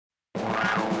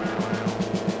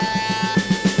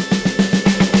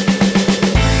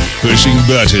pushing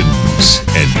buttons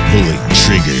and pulling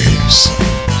triggers.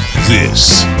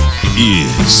 This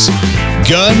is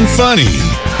Gun Funny.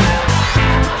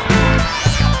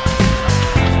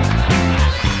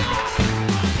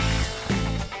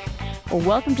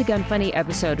 Welcome to Gun Funny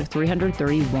episode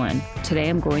 331. Today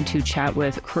I'm going to chat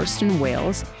with Kirsten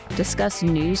Wales, discuss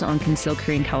news on concealed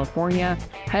carry in California,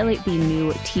 highlight the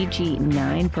new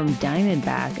TG9 from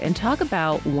Diamondback, and talk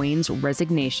about Wayne's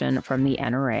resignation from the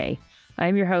NRA.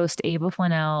 I'm your host, Ava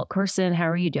Flanell. Kirsten, how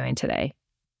are you doing today?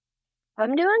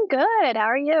 I'm doing good. How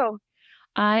are you?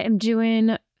 I am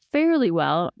doing fairly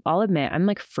well. I'll admit, I'm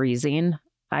like freezing.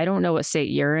 I don't know what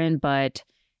state you're in, but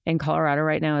in Colorado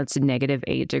right now, it's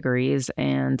 -8 degrees.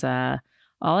 And all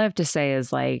I have to say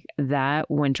is like that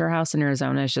winter house in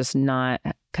Arizona is just not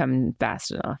coming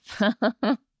fast enough.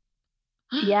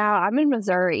 Yeah, I'm in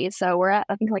Missouri, so we're at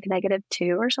I think like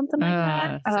 -2 or something like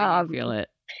that. So I feel it.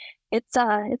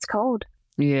 It's cold.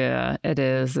 Yeah, it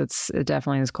is. It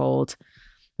definitely is cold.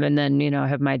 And then, I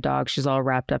have my dog. She's all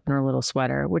wrapped up in her little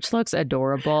sweater, which looks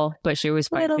adorable. But she always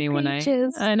fights me when I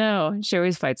know. She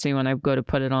always fights me when I go to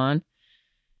put it on.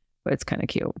 But it's kind of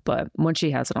cute. But when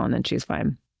she has it on, then she's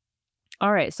fine.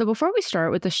 All right. So before we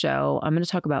start with the show, I'm going to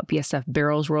talk about BSF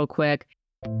barrels real quick.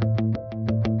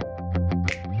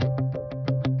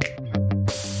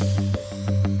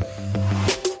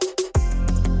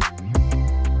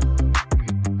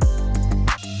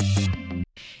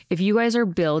 If you guys are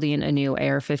building a new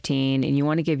AR-15 and you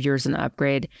want to give yours an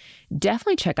upgrade,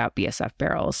 definitely check out BSF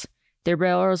barrels. Their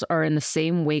barrels are in the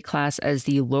same weight class as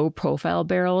the low-profile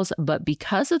barrels, but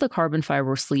because of the carbon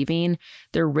fiber sleeving,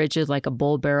 they're rigid like a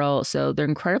bull barrel, so they're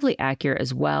incredibly accurate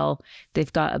as well.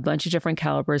 They've got a bunch of different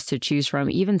calibers to choose from,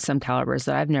 even some calibers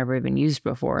that I've never even used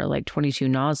before, like 22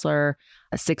 Nosler,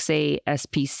 a 6.8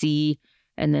 SPC,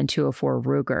 and then 204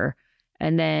 Ruger.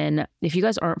 And then if you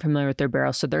guys aren't familiar with their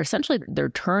barrels, so they're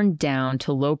turned down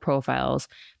to low profiles,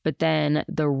 but then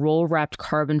the roll wrapped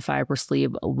carbon fiber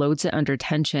sleeve loads it under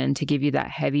tension to give you that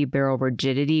heavy barrel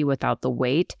rigidity without the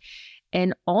weight.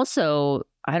 And also,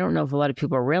 I don't know if a lot of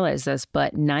people realize this,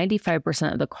 but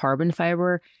 95% of the carbon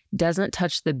fiber doesn't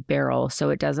touch the barrel, so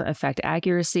it doesn't affect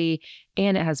accuracy,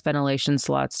 and it has ventilation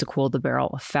slots to cool the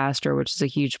barrel faster, which is a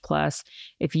huge plus.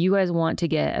 If you guys want to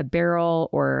get a barrel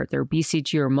or their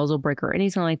BCG or muzzle brake or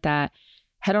anything like that,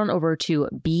 head on over to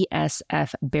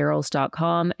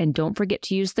bsfbarrels.com and don't forget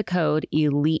to use the code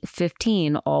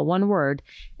ELITE15, all one word,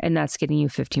 and that's getting you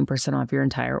 15% off your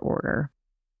entire order.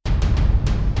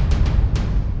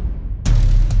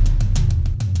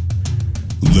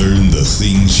 Learn the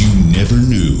things you never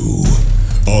knew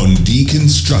on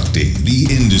Deconstructing the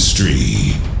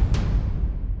Industry.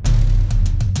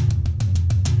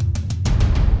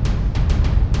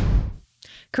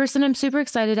 Kirsten, I'm super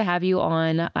excited to have you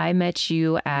on. I met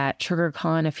you at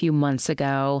TriggerCon a few months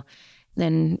ago,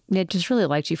 and I just really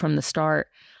liked you from the start.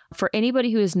 For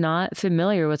anybody who is not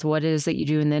familiar with what it is that you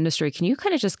do in the industry, can you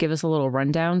kind of just give us a little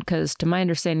rundown? Because to my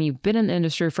understanding, you've been in the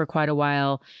industry for quite a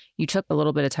while. You took a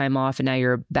little bit of time off and now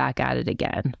you're back at it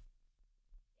again.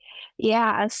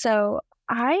 Yeah, so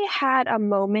I had a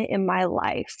moment in my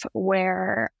life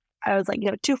where I was like,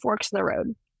 two forks in the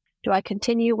road. Do I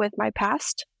continue with my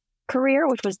past career,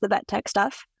 which was the vet tech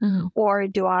stuff, or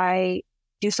do I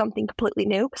do something completely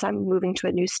new because I'm moving to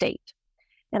a new state?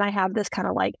 And I have this kind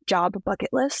of like job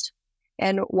bucket list.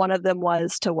 And one of them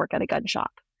was to work at a gun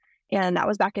shop. And that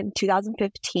was back in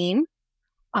 2015.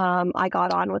 I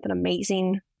got on with an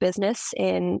amazing business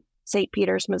in St.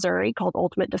 Peters, Missouri called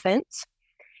Ultimate Defense.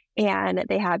 And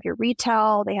they have your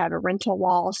retail, they have a rental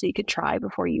wall so you could try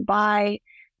before you buy.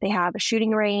 They have a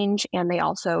shooting range, and they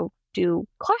also do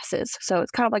classes. So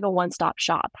it's kind of like a one-stop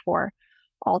shop for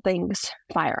all things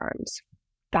firearms.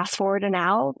 Fast forward to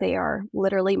now, they are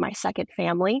literally my second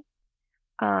family.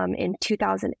 In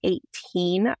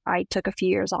 2018, I took a few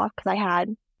years off because I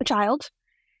had a child,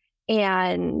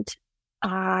 and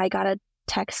I got a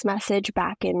text message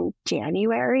back in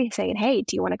January saying, "Hey,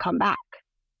 do you want to come back?"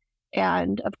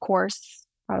 And of course,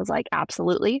 I was like,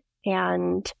 absolutely.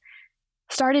 And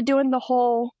started doing the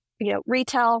whole,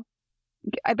 retail.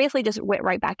 I basically just went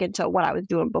right back into what I was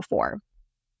doing before.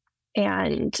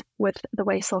 And with the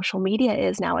way social media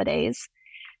is nowadays,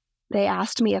 they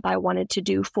asked me if I wanted to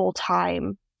do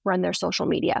full-time, run their social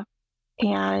media.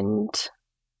 And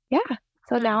yeah,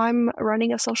 so now I'm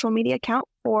running a social media account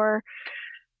for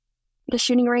the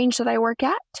shooting range that I work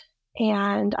at.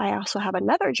 And I also have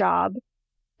another job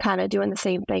kind of doing the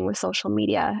same thing with social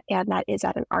media, and that is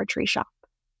at an archery shop.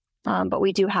 But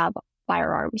we do have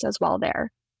firearms as well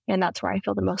there, and that's where I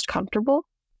feel the most comfortable.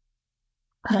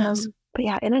 But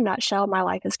yeah, in a nutshell, my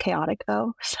life is chaotic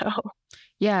though. So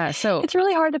Yeah. So, it's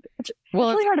really hard to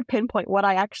well, it's really hard to pinpoint what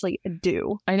I actually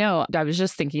do. I know. I was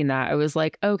just thinking that. I was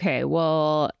like, okay,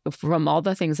 well, from all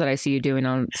the things that I see you doing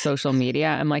on social media,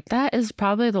 I'm like, that is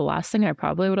probably the last thing I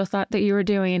probably would have thought that you were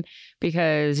doing,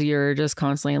 because you're just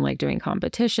constantly like doing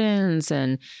competitions,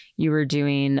 and you were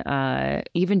doing,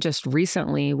 even just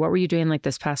recently, what were you doing like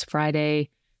this past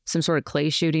Friday? Some sort of clay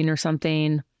shooting or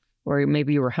something, or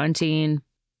maybe you were hunting.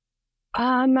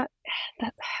 I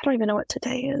don't even know what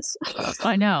today is.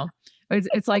 I know.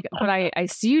 It's like, but I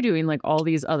see you doing like all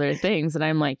these other things, and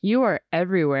I'm like, you are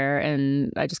everywhere,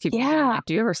 and I just keep thinking, like,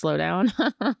 do you ever slow down?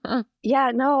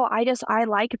 Yeah, no, I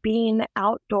like being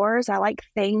outdoors. I like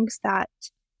things that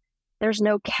there's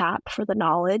no cap for the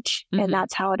knowledge, and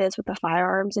that's how it is with the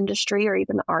firearms industry or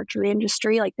even the archery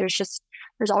industry. Like there's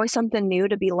always something new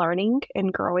to be learning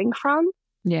and growing from.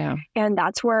 Yeah. And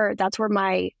that's where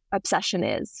my obsession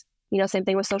is. You know, same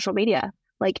thing with social media.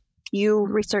 Like you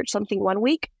research something one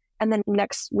week, and then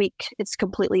next week it's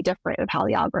completely different of how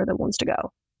the algorithm wants to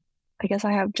go. I guess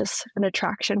I have just an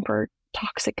attraction for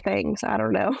toxic things. I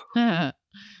don't know. I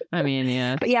mean,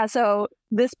 yeah. But yeah, so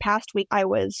this past week I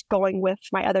was going with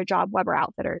my other job, Weber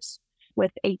Outfitters,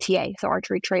 with ATA, so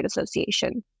Archery Trade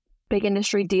Association. Big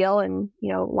industry deal, and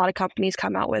you know, a lot of companies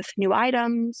come out with new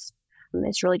items. And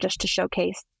it's really just to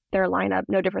showcase their lineup,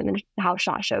 no different than how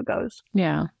SHOT Show goes.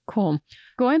 Yeah, cool.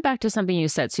 Going back to something you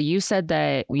said. So you said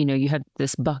that, you know, you had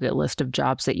this bucket list of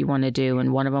jobs that you want to do,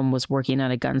 and one of them was working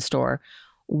at a gun store.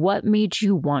 What made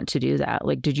you want to do that?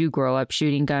 Like, did you grow up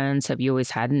shooting guns? Have you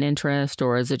always had an interest,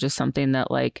 or is it just something that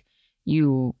like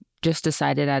you just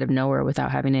decided out of nowhere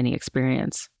without having any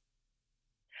experience?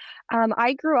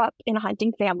 I grew up in a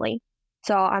hunting family,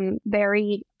 so I'm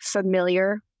very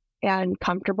familiar and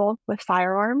comfortable with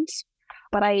firearms,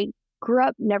 but I grew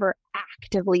up never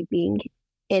actively being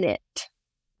in it.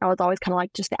 I was always kind of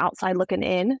like just the outside looking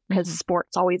in, because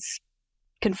sports always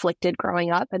conflicted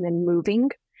growing up and then moving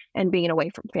and being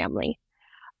away from family.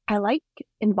 I like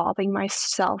involving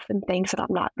myself in things that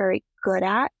I'm not very good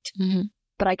at,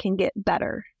 but I can get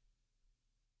better.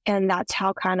 And that's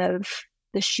how kind of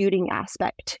the shooting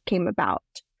aspect came about.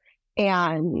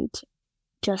 And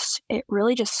it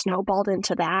really just snowballed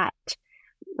into that.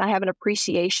 I have an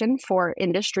appreciation for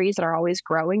industries that are always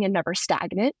growing and never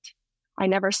stagnant. I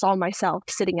never saw myself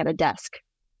sitting at a desk.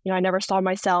 You know, I never saw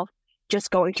myself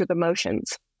just going through the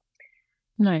motions.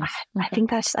 Nice. I think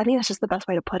that's just the best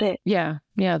way to put it. Yeah,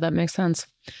 that makes sense.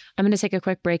 I'm going to take a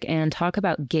quick break and talk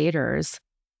about Gator's.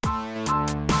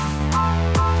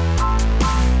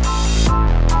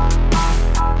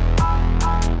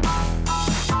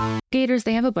 Gator's,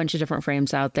 they have a bunch of different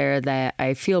frames out there that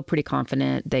I feel pretty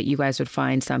confident that you guys would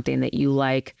find something that you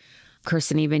like.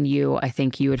 Kirsten, even you, I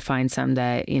think you would find some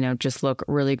that, you know, just look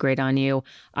really great on you.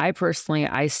 I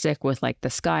stick with like the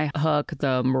Skyhook,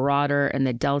 the Marauder, and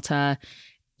the Delta,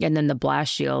 and then the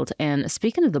Blast Shield. And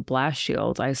speaking of the Blast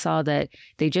Shield, I saw that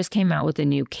they just came out with a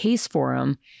new case for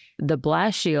them. The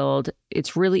Blast Shield,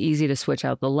 it's really easy to switch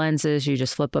out the lenses. You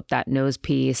just flip up that nose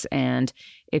piece, and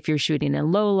if you're shooting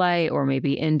in low light or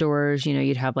maybe indoors, you know,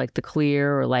 you'd have like the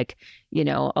clear or like, you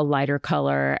know, a lighter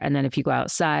color. And then if you go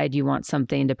outside, you want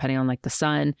something, depending on like the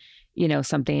sun, you know,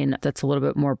 something that's a little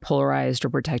bit more polarized or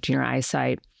protecting your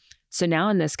eyesight. So now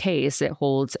in this case, it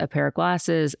holds a pair of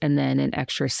glasses and then an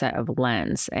extra set of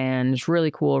lens. And it's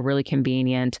really cool, really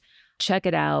convenient. Check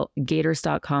it out,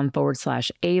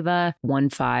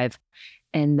 gators.com/Ava15.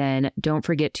 And then don't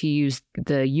forget to use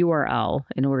the URL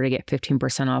in order to get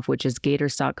 15% off, which is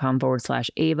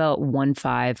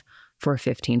gators.com/Ava15 for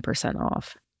 15%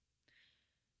 off.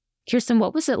 Kirsten,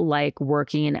 what was it like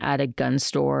working at a gun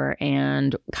store,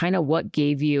 and kind of what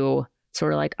gave you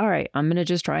sort of like, all right, I'm going to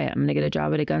just try it. I'm going to get a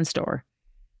job at a gun store.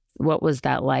 What was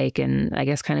that like? And I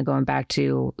guess kind of going back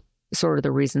to sort of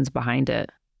the reasons behind it.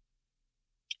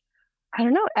 I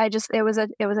don't know. It was a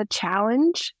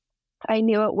challenge. I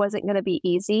knew it wasn't going to be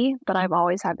easy, but I've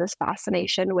always had this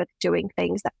fascination with doing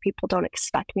things that people don't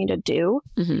expect me to do.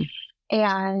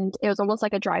 And it was almost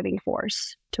like a driving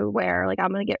force to where like,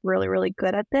 I'm going to get really, really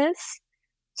good at this.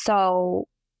 So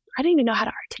I didn't even know how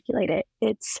to articulate it.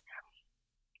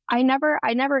 I never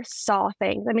saw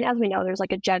things. I mean, as we know, there's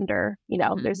like a gender, you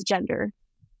know, there's a gender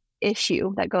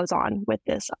issue that goes on with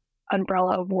this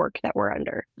umbrella of work that we're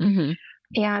under.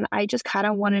 And I just kind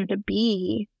of wanted to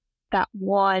be that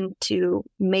one to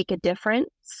make a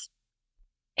difference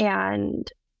and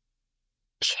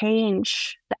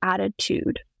change the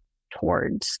attitude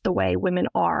towards the way women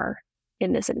are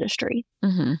in this industry.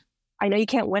 I know you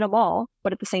can't win them all,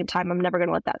 but at the same time, I'm never going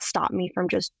to let that stop me from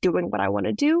just doing what I want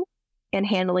to do and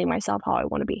handling myself how I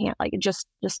want to be like just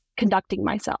conducting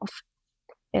myself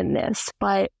in this.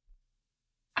 But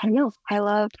I don't know. I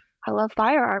love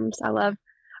firearms. I love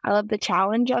the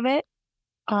challenge of it.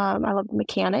 I love the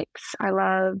mechanics. I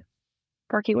love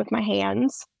working with my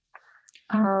hands.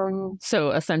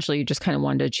 So essentially you just kind of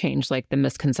wanted to change like the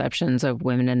misconceptions of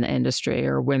women in the industry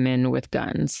or women with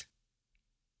guns.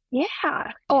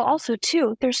 Yeah. Oh, also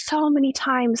too, there's so many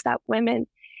times that women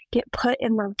get put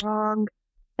in the wrong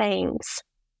things.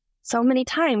 So many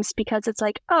times because it's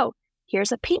like, oh,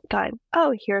 here's a pink gun.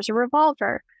 Oh, here's a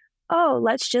revolver. Oh,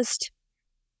 let's just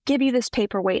give you this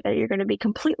paperweight that you're going to be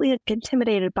completely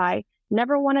intimidated by,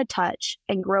 never want to touch,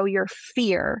 and grow your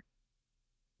fear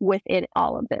within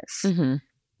all of this. Mm-hmm.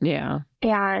 Yeah.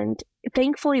 And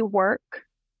thankfully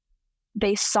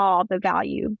they saw the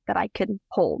value that I could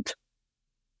hold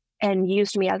and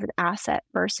used me as an asset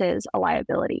versus a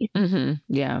liability. Mm-hmm.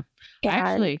 Yeah. And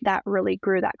actually, that really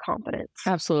grew that confidence.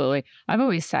 Absolutely. I've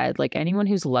always said, like, anyone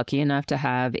who's lucky enough to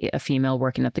have a female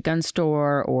working at the gun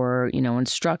store or,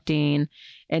 instructing,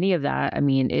 any of that, I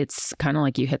mean, it's kind of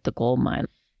like you hit the gold mine.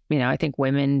 I think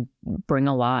women bring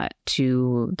a lot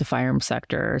to the firearm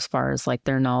sector as far as like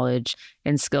their knowledge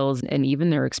and skills and even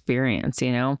their experience,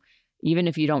 even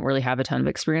if you don't really have a ton of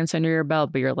experience under your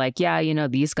belt, but you're like, yeah,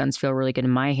 these guns feel really good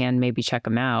in my hand, maybe check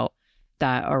them out.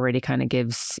 That already kind of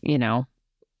gives,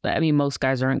 most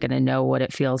guys aren't going to know what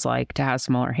it feels like to have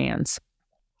smaller hands.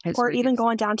 Or even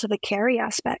going down to the carry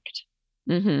aspect.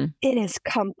 Mm-hmm. It is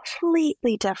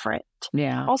completely different.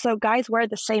 Yeah. Also, guys wear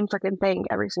the same freaking thing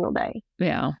every single day.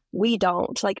 Yeah. We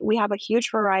don't. Like, we have a huge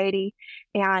variety,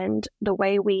 and the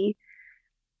way we,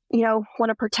 want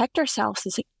to protect ourselves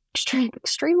is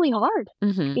extremely hard.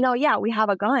 Mm-hmm. Yeah, we have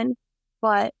a gun,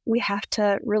 but we have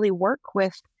to really work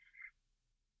with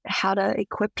how to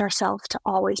equip ourselves to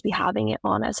always be having it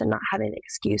on us and not having an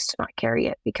excuse to not carry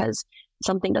it because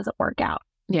something doesn't work out.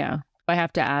 Yeah. I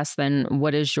have to ask then,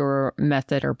 what is your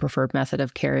method or preferred method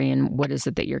of carrying? What is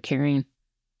it that you're carrying?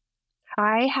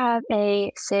 I have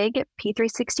a SIG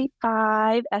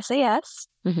P365 SAS,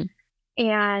 mm-hmm.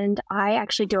 and I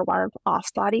actually do a lot of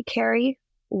off-body carry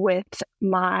with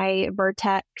my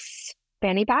Vertex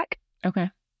fanny pack. Okay.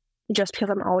 Just because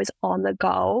I'm always on the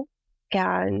go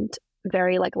and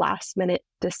very like last minute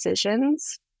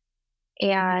decisions.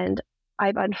 And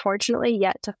I've unfortunately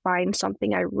yet to find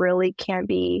something I really can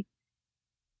be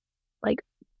like,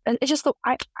 it's just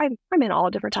I'm in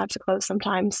all different types of clothes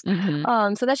sometimes.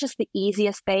 Mm-hmm. So that's just the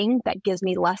easiest thing that gives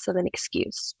me less of an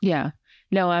excuse. Yeah.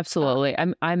 No, absolutely.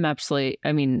 I'm absolutely,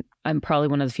 I'm probably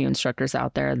one of the few instructors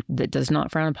out there that does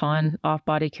not frown upon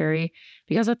off-body carry,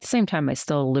 because at the same time, I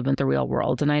still live in the real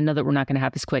world. And I know that we're not going to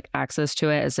have as quick access to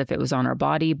it as if it was on our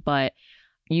body, but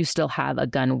you still have a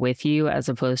gun with you as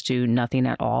opposed to nothing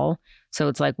at all. So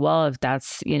it's like, well, if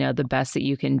that's, the best that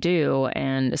you can do,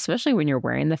 and especially when you're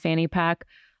wearing the fanny pack,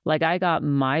 like I got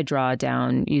my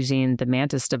drawdown using the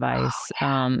Mantis device.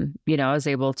 I was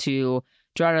able to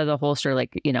draw it out of the holster,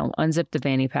 like, unzip the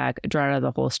fanny pack, draw it out of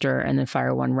the holster, and then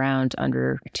fire one round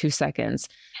under 2 seconds,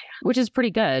 which is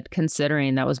pretty good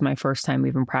considering that was my first time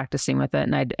even practicing with it.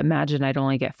 And I'd imagine I'd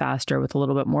only get faster with a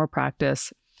little bit more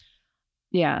practice.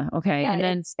 Yeah. Okay. Yeah, and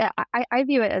then I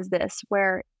view it as this,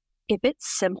 where if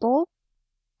it's simple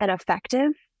and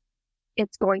effective,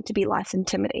 it's going to be less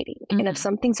intimidating. Mm-hmm. And if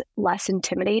something's less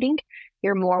intimidating,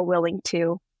 you're more willing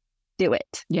to do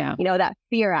it. Yeah. That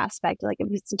fear aspect, like if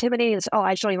it's intimidating, it's,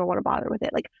 I just don't even want to bother with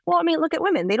it. Like, well, look at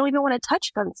women. They don't even want to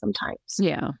touch guns sometimes.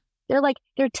 Yeah.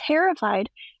 They're terrified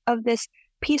of this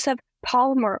piece of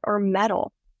polymer or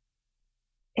metal.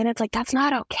 And it's like, that's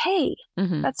not okay.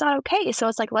 Mm-hmm. That's not okay. So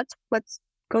it's like, let's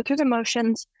go through the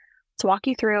motions. Let's walk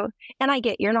you through. And I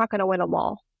get you're not going to win them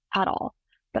all at all.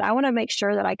 But I want to make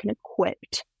sure that I can equip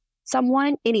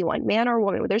someone, anyone, man or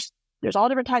woman. There's all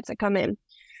different types that come in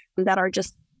that are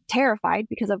just terrified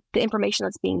because of the information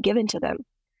that's being given to them.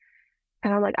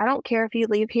 And I'm like, I don't care if you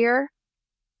leave here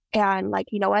and like,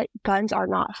 you know what? Guns are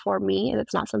not for me. And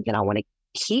it's not something I want to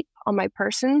keep on my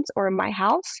persons or in my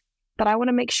house. But I want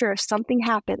to make sure if something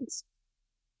happens,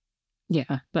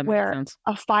 yeah, that where makes sense.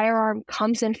 a firearm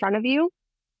comes in front of you,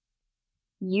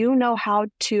 you know how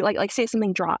to like say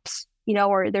something drops,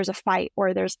 or there's a fight,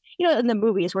 or there's, in the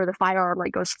movies where the firearm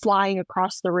like goes flying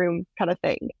across the room kind of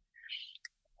thing.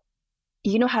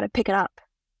 You know how to pick it up,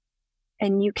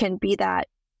 and you can be that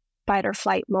fight or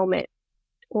flight moment,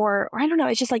 or I don't know.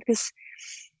 It's just like this.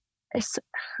 I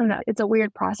don't know. It's a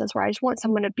weird process where I just want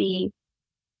someone to be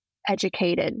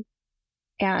educated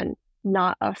and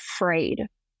not afraid,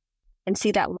 and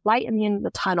see that light in the end of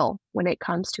the tunnel when it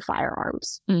comes to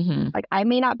firearms. Mm-hmm. Like, I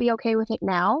may not be okay with it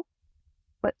now,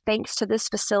 but thanks to this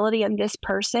facility and this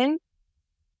person,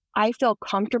 I feel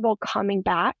comfortable coming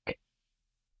back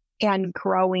and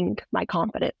growing my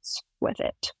confidence with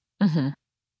it. Mm-hmm.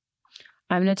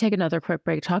 I'm going to take another quick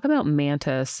break. Talk about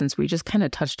Mantis, since we just kind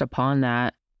of touched upon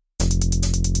that.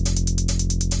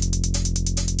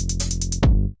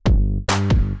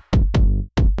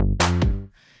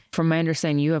 From my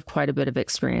understanding, you have quite a bit of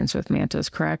experience with Mantis,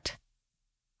 correct?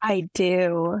 I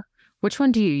do. Which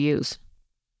one do you use?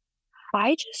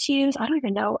 I just use, I don't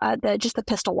even know, just the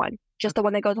pistol one, just the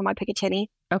one that goes on my Picatinny.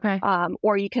 Okay.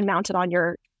 Or you can mount it on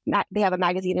your, they have a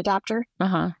magazine adapter.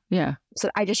 Yeah. So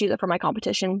I just use it for my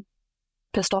competition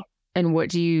pistol. And what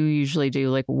do you usually do?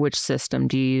 Like, which system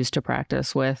do you use to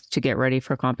practice with to get ready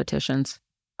for competitions?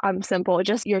 Simple,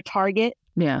 just your target.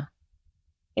 Yeah.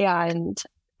 And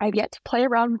I've yet to play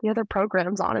around with the other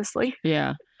programs, honestly.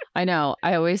 Yeah, I know.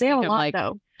 I always they think have a I'm lot, like,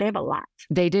 though. They have a lot.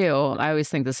 They do. I always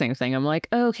think the same thing. I'm like,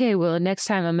 okay, well, next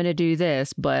time I'm going to do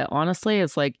this. But honestly,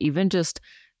 it's like even just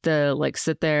the like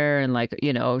sit there and like,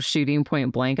 you know, shooting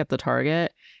point blank at the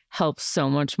target helps so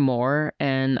much more.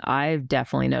 And I've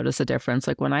definitely noticed a difference.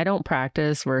 Like when I don't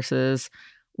practice versus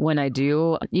when I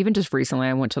do. Even just recently,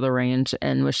 I went to the range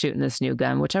and was shooting this new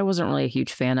gun, which I wasn't really a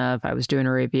huge fan of. I was doing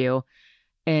a review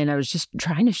and I was just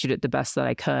trying to shoot it the best that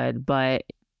I could. But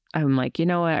I'm like, you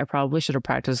know what? I probably should have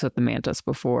practiced with the Mantis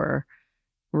before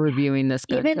reviewing this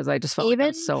gun because I just felt like I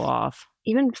was so off.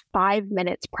 Even 5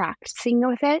 minutes practicing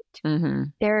with it,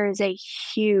 there is a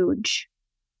huge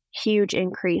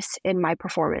increase in my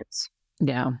performance.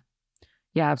 Yeah,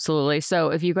 absolutely. So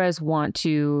if you guys want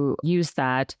to use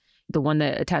that, the one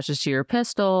that attaches to your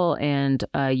pistol, and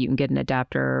you can get an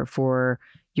adapter for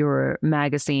your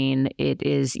magazine, it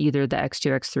is either the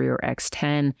X2, X3, or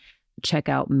X10. Check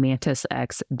out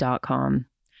mantisx.com.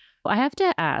 I have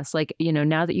to ask, like, you know,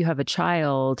 now that you have a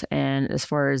child and as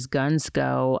far as guns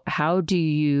go, how do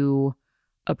you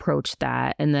approach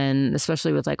that? And then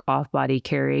especially with like off-body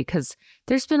carry, because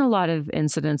there's been a lot of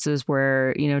incidences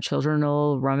where, you know, children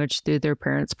will rummage through their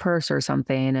parents' purse or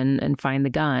something and find the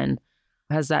gun.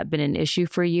 Has that been an issue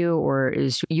for you, or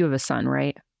you have a son,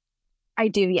 right? I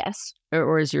do, yes.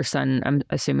 Or is your son, I'm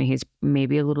assuming he's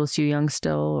maybe a little too young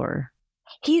still, or?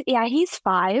 He's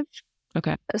 5.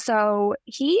 Okay. So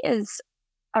he is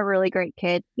a really great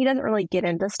kid. He doesn't really get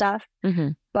into stuff,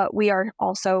 but we are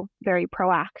also very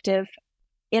proactive.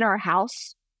 In our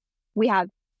house, we have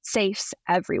safes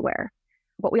everywhere,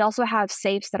 but we also have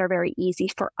safes that are very easy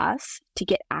for us to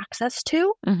get access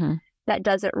to. That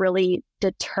doesn't really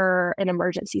deter an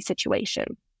emergency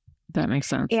situation. That makes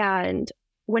sense. And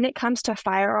when it comes to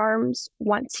firearms,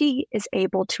 once he is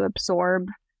able to absorb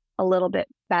a little bit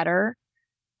better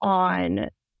on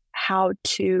how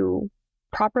to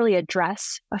properly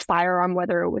address a firearm,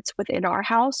 whether it's within our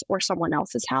house or someone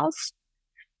else's house,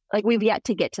 like we've yet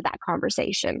to get to that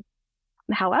conversation.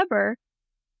 However,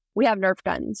 we have Nerf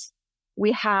guns.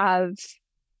 We have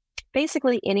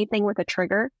basically anything with a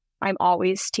trigger. I'm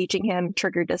always teaching him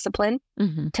trigger discipline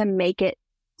to make it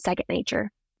second nature,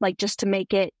 like just to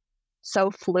make it so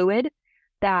fluid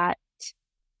that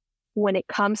when it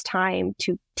comes time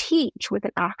to teach with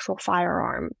an actual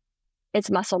firearm,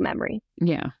 it's muscle memory.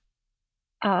 Yeah.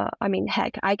 I mean,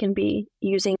 heck, I can be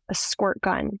using a squirt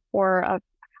gun or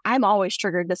I'm always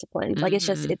trigger disciplined. Like it's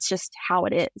just how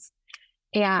it is.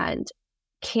 And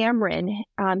Cameron,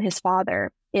 his father,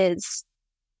 is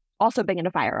also big into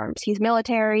firearms. He's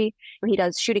military. He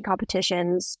does shooting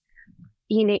competitions.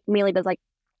 He mainly does like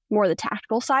more of the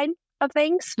tactical side of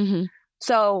things.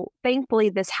 So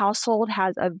thankfully, this household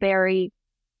has a very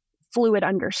fluid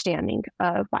understanding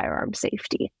of firearm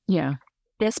safety. Yeah.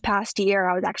 This past year,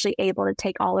 I was actually able to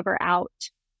take Oliver out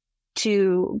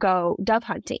to go dove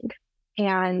hunting.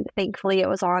 And thankfully, it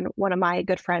was on one of my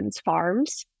good friend's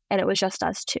farms, and it was just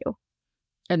us two.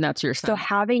 And that's your son. So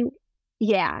having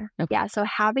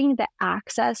the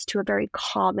access to a very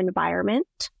calm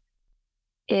environment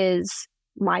is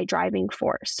my driving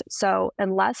force. So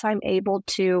unless I'm able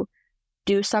to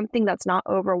do something that's not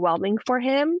overwhelming for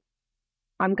him,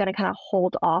 I'm going to kind of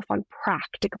hold off on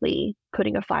practically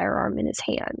putting a firearm in his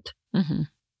hand.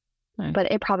 Nice.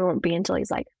 But it probably won't be until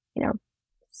he's like,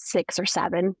 6 or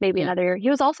 7, maybe another year. He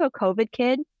was also a COVID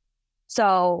kid.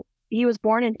 So he was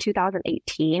born in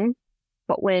 2018.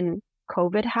 But when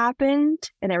COVID happened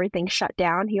and everything shut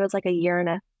down, he was like a year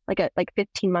and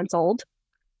 15 months old.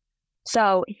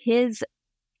 So his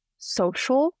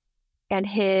social and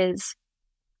his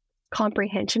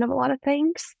comprehension of a lot of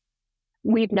things,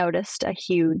 we've noticed a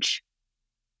huge,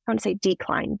 I don't want to say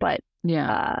decline, but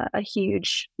a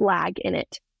huge lag in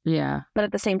it. Yeah. But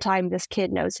at the same time, this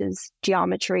kid knows his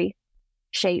geometry,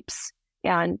 shapes,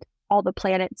 and all the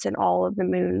planets and all of the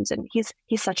moons. And he's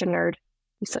such a nerd.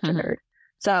 He's such a nerd.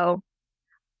 So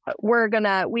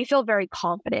we feel very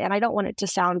confident, and I don't want it to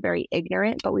sound very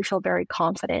ignorant, but we feel very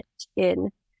confident in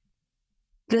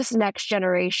this next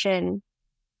generation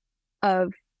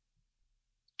of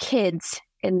kids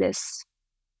in this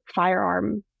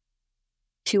firearm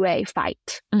 2A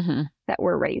fight that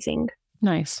we're raising.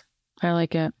 Nice. I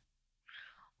like it.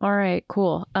 All right,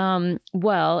 cool.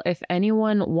 Well, if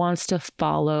anyone wants to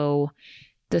follow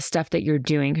the stuff that you're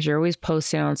doing, because you're always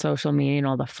posting on social media and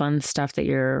all the fun stuff that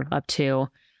you're up to,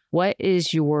 what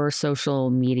is your social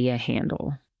media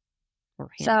handle?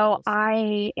 So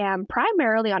I am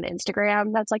primarily on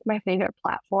Instagram. That's like my favorite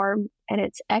platform. And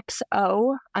it's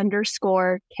XO_KN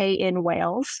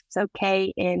Wales. So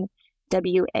KNWALES.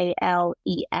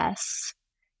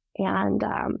 And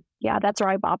yeah, that's where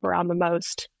I bop around the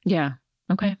most. Yeah.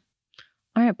 Okay.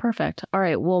 All right. Perfect. All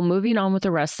right. Well, moving on with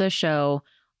the rest of the show,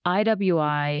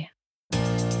 IWI.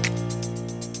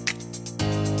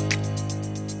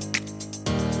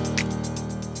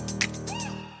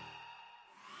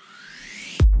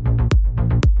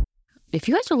 If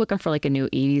you guys are looking for like a new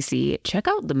EDC, check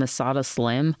out the Masada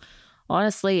Slim.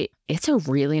 Honestly, it's a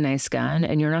really nice gun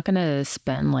and you're not going to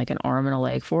spend like an arm and a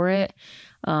leg for it.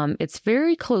 It's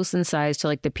very close in size to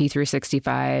like the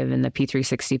P365 and the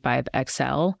P365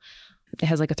 XL. It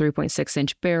has like a 3.6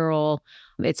 inch barrel.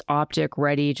 It's optic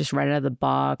ready, just right out of the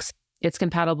box. It's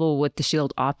compatible with the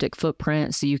Shield optic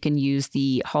footprint. So you can use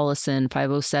the Holosun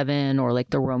 507 or like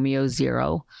the Romeo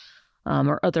Zero.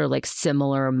 Or other like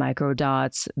similar micro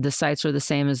dots. The sights are the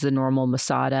same as the normal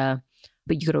Masada,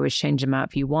 but you could always change them out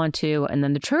if you want to. And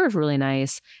then the trigger is really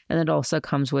nice. And it also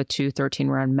comes with 2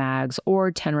 13-round mags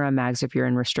or 10-round mags if you're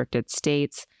in restricted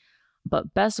states.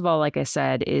 But best of all, like I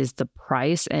said, is the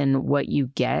price and what you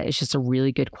get. It's just a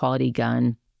really good quality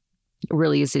gun,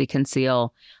 really easy to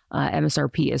conceal.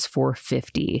 MSRP is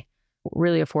 $450.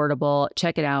 Really affordable.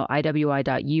 Check it out,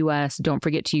 iwi.us. Don't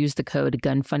forget to use the code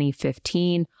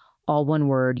GUNFUNNY15. All one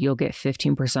word, you'll get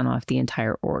 15% off the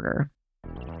entire order.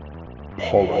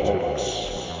 Politics.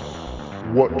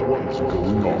 What is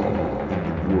going on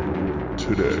in the world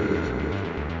today?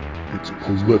 It's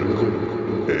political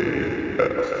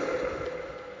AF.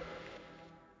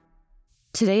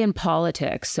 Today in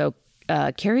politics. So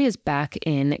Carrie is back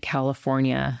in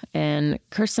California. And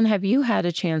Kirsten, have you had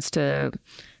a chance to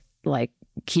like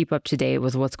keep up to date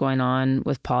with what's going on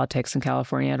with politics in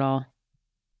California at all?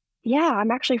 Yeah, I'm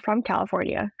actually from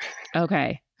California.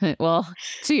 Okay. Well,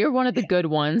 so you're one of the good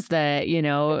ones that,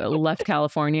 left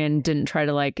California and didn't try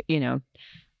to like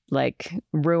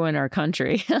ruin our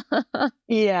country.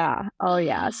 Yeah. Oh,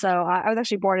 yeah. So I was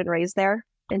actually born and raised there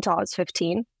until I was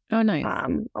 15. Oh, nice.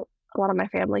 A lot of my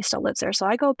family still lives there. So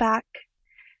I go back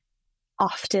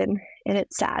often and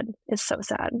it's sad. It's so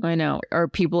sad. I know. Are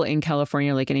people in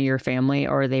California like any of your family,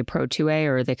 or are they pro 2A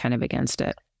or are they kind of against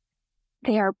it?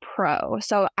 They are pro.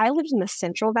 So I lived in the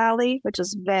Central Valley, which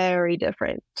is very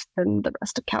different than the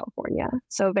rest of California.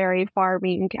 So very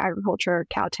farming, agriculture,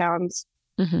 cow towns.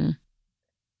 Mm-hmm.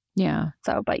 Yeah.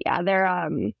 So, but yeah,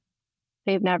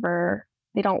 they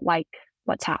don't like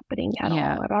what's happening at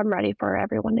all. I'm ready for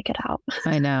everyone to get out.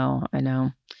 I know.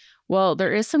 Well,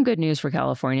 there is some good news for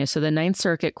California. So the Ninth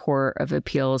Circuit Court of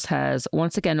Appeals has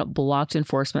once again blocked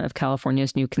enforcement of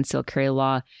California's new concealed carry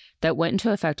law that went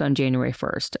into effect on January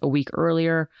 1st. A week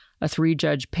earlier, a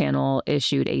 3-judge panel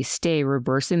issued a stay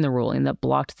reversing the ruling that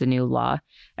blocked the new law.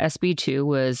 SB 2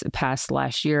 was passed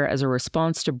last year as a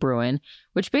response to Bruen,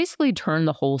 which basically turned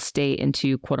the whole state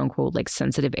into quote unquote like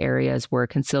sensitive areas where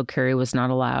concealed carry was not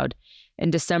allowed.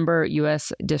 In December,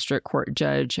 U.S. District Court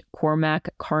Judge Cormac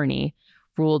Carney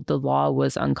ruled the law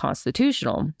was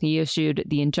unconstitutional. He issued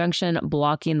the injunction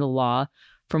blocking the law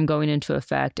from going into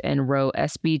effect and wrote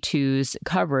SB 2's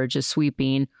coverage as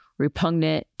sweeping,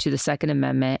 repugnant to the Second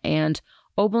Amendment, and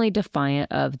openly defiant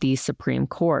of the Supreme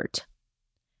Court.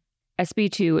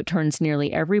 SB 2 turns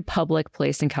nearly every public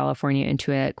place in California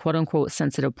into a quote-unquote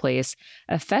sensitive place,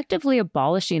 effectively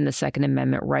abolishing the Second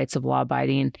Amendment rights of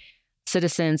law-abiding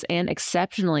citizens and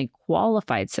exceptionally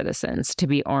qualified citizens to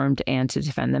be armed and to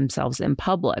defend themselves in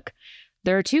public.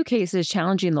 There are 2 cases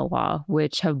challenging the law,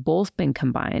 which have both been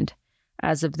combined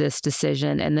as of this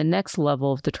decision, and the next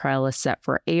level of the trial is set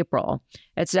for April.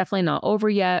 It's definitely not over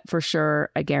yet, for sure.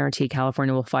 I guarantee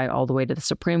California will fight all the way to the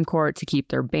Supreme Court to keep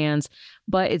their bans,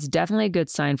 but it's definitely a good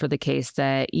sign for the case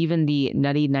that even the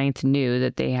nutty Ninth knew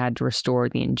that they had to restore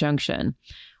the injunction.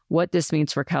 What this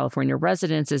means for California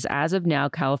residents is, as of now,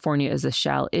 California is a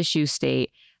shall issue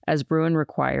state as Bruen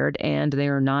required, and they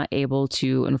are not able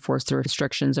to enforce the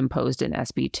restrictions imposed in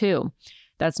SB 2.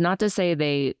 That's not to say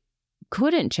they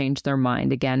couldn't change their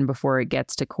mind again before it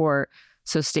gets to court,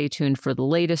 so stay tuned for the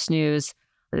latest news.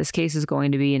 This case is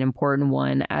going to be an important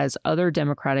one as other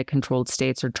Democratic-controlled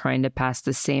states are trying to pass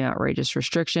the same outrageous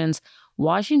restrictions.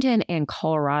 Washington and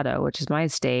Colorado, which is my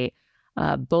state,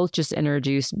 both just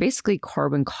introduced basically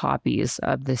carbon copies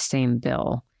of the same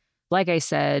bill. Like I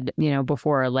said,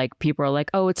 before, like people are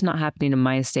like, oh, it's not happening in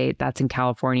my state. That's in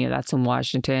California. That's in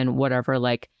Washington, whatever,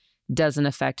 like doesn't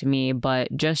affect me. But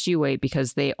just you wait,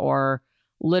 because they are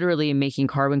literally making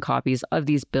carbon copies of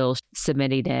these bills,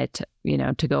 submitting it,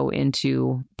 to go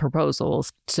into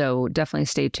proposals. So definitely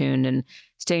stay tuned and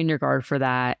stay in your guard for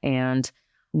that. And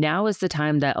now is the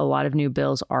time that a lot of new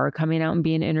bills are coming out and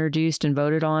being introduced and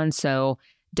voted on. So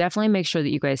definitely make sure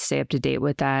that you guys stay up to date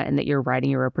with that and that you're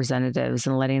writing your representatives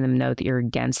and letting them know that you're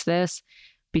against this.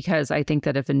 Because I think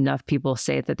that if enough people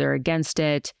say that they're against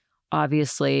it,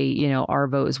 obviously, our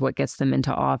vote is what gets them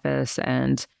into office,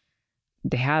 and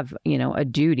they have, a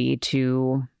duty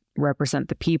to represent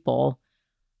the people.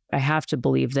 I have to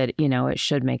believe that, it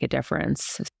should make a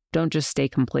difference. Don't just stay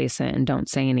complacent and don't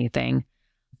say anything.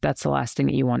 That's the last thing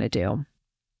that you want to do.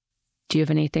 Do you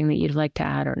have anything that you'd like to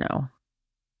add or no?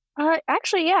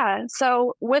 Actually, yeah.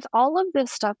 So with all of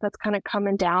this stuff that's kind of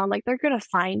coming down, like they're going to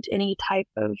find any type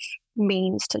of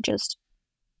means to just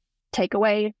take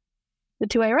away the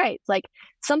two-way rights. Like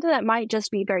something that might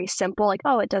just be very simple, like,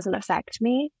 oh, it doesn't affect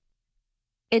me.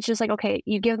 It's just like, okay,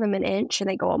 you give them an inch and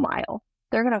they go a mile.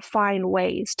 They're going to find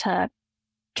ways to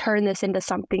turn this into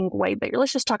something way bigger.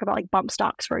 Let's just talk about like bump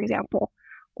stocks, for example,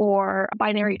 or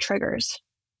binary triggers.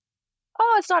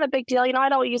 Oh, it's not a big deal. I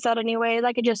don't use that anyways.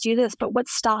 I could just do this. But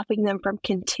what's stopping them from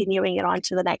continuing it on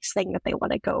to the next thing that they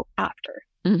want to go after?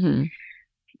 Mm-hmm.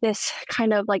 This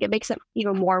kind of like, it makes it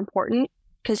even more important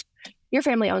because your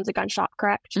family owns a gun shop,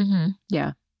 correct? Mm-hmm.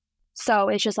 Yeah. So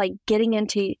it's just like getting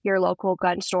into your local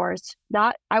gun stores.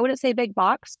 Not, I wouldn't say big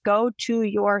box. Go to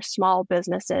your small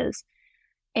businesses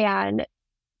and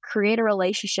create a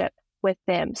relationship with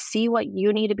them. See what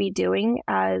you need to be doing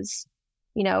as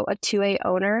a 2A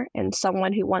owner and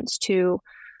someone who wants to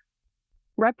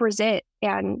represent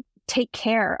and take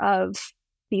care of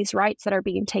these rights that are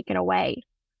being taken away.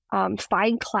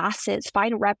 Find classes,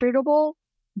 find reputable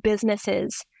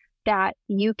businesses that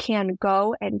you can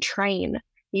go and train.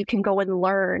 You can go and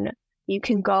learn. You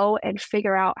can go and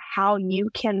figure out how you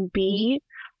can be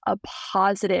a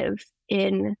positive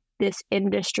in this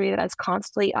industry that is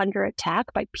constantly under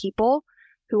attack by people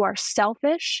who are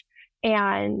selfish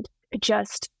and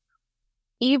just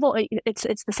evil. It's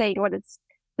the saying, what it's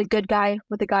the good guy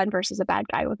with a gun versus a bad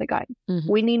guy with a gun.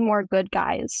 Mm-hmm. We need more good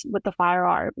guys with the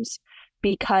firearms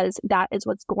because that is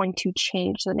what's going to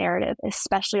change the narrative,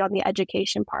 especially on the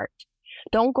education part.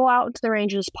 Don't go out into the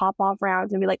range and just pop off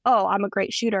rounds and be like, oh, I'm a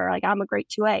great shooter. Like I'm a great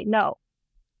 2A. No,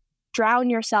 drown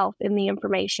yourself in the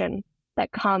information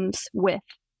that comes with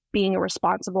being a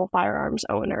responsible firearms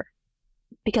owner,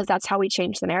 because that's how we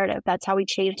change the narrative. That's how we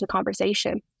change the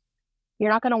conversation. You're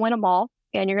not going to win them all,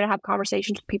 and you're going to have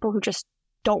conversations with people who just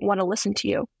don't want to listen to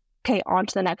you. Okay, on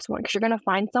to the next one, because you're going to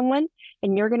find someone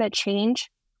and you're going to change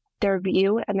their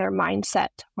view and their mindset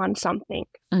on something.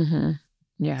 Mm-hmm.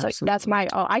 Yeah. So absolutely. that's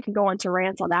I can go into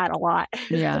rants on that a lot.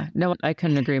 Yeah, no, I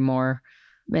couldn't agree more.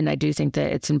 And I do think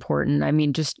that it's important. I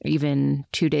mean, just even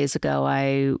 2 days ago,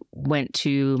 I went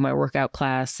to my workout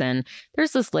class and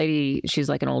there's this lady, she's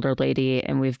like an older lady,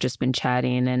 and we've just been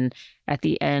chatting. And at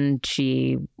the end,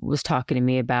 she was talking to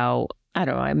me about, I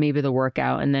don't know, maybe the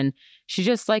workout. And then she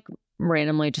just like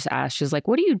randomly just asked, she's like,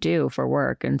 what do you do for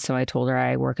work? And so I told her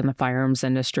I work in the firearms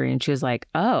industry. And she was like,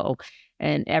 oh.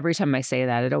 And every time I say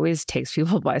that, it always takes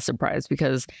people by surprise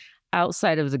because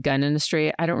outside of the gun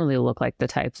industry, I don't really look like the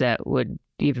type that would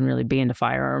even really be into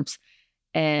firearms.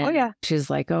 And she's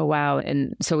like, oh, wow.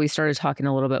 And so we started talking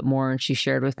a little bit more, and she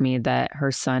shared with me that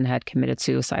her son had committed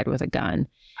suicide with a gun.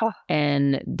 Huh.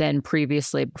 And then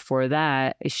previously before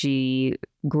that, she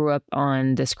grew up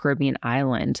on this Caribbean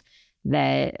island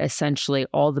that essentially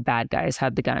all the bad guys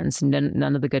had the guns.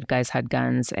 None of the good guys had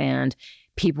guns, and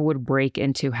people would break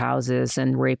into houses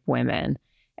and rape women.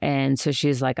 And so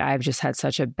she's like, I've just had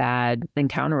such a bad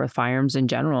encounter with firearms in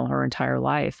general her entire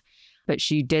life. But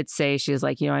she did say, she was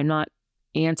like, I'm not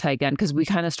anti-gun, because we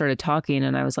kind of started talking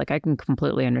and I was like, I can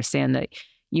completely understand that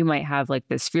you might have like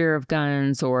this fear of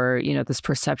guns or, this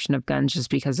perception of guns just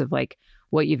because of like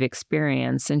what you've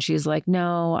experienced. And she's like,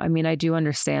 no, I mean, I do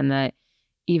understand that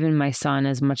even my son,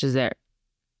 as much as it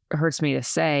hurts me to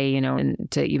say, and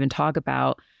to even talk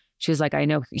about, she's like, I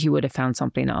know he would have found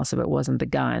something else if it wasn't the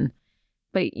gun.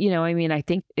 But, I mean, I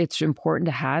think it's important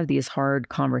to have these hard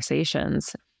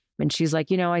conversations. And she's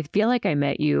like, I feel like I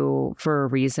met you for a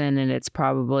reason, and it's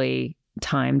probably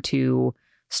time to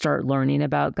start learning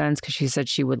about guns, because she said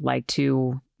she would like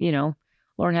to,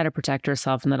 learn how to protect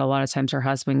herself, and that a lot of times her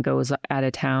husband goes out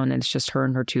of town and it's just her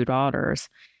and her 2 daughters.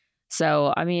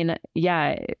 So, I mean,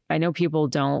 yeah, I know people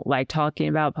don't like talking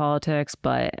about politics,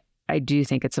 but I do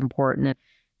think it's important,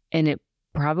 and it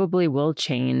probably will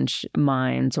change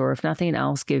minds, or if nothing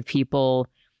else, give people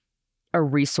a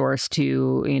resource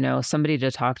to, somebody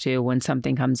to talk to when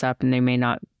something comes up and they may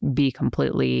not be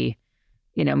completely,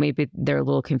 maybe they're a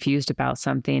little confused about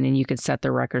something, and you can set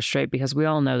the record straight, because we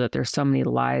all know that there's so many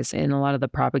lies in a lot of the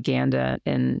propaganda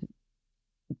and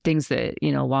things that,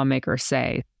 lawmakers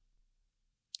say.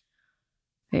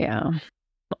 Yeah.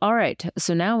 All right.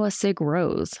 So now a Sig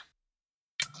Rose.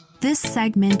 This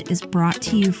segment is brought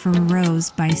to you from Rose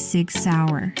by Sig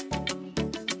Sauer.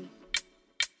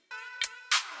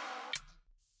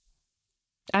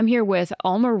 I'm here with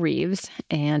Alma Reeves,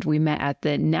 and we met at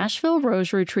the Nashville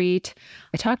Rose Retreat.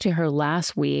 I talked to her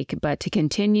last week, but to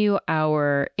continue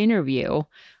our interview,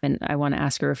 and I want to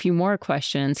ask her a few more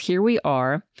questions, here we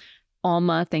are.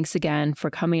 Alma, thanks again for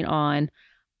coming on.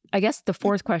 I guess the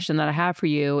fourth question that I have for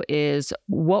you is,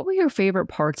 what were your favorite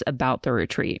parts about the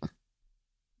retreat?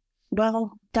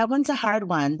 Well, that one's a hard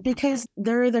one, because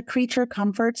there are the creature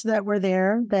comforts that were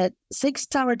there, that Sig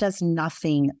Sauer does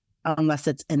nothing unless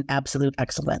it's an absolute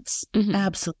excellence,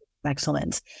 absolute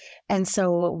excellence. And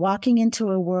so walking into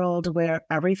a world where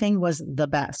everything was the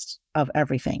best of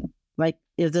everything, like,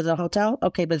 is it a hotel?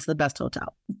 Okay, but it's the best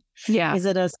hotel. Yeah. Is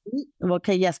it a suite?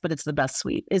 Okay, yes, but it's the best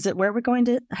suite. Is it where we're going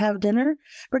to have dinner?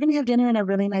 We're going to have dinner in a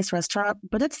really nice restaurant,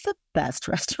 but it's the best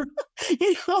restaurant.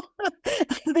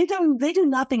 They do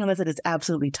nothing unless it is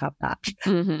absolutely top notch.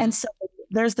 And so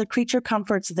there's the creature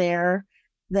comforts there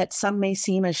that some may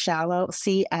see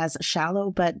as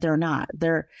shallow, but they're not.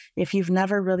 If you've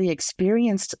never really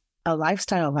experienced a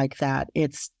lifestyle like that,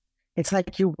 it's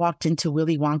like you walked into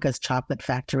Willy Wonka's chocolate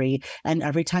factory, and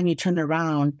every time you turn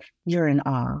around, you're in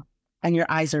awe, and your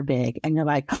eyes are big, and you're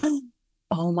like,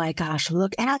 oh my gosh,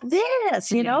 look at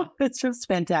this, It's just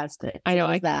fantastic. I know.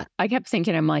 I kept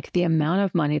thinking, I'm like, the amount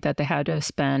of money that they had to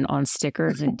spend on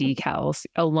stickers and decals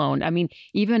alone. I mean,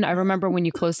 even I remember when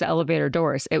you closed the elevator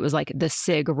doors, it was like the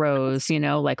Sig Rose,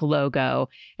 like logo.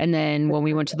 And then when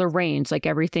we went to the range, like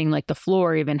everything, like the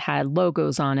floor even had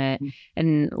logos on it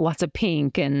and lots of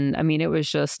pink. And I mean, it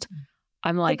was just,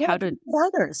 I'm like, how did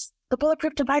the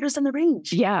bulletproof dividers in the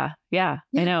range? Yeah. I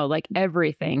know, like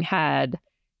everything had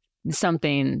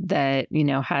something that,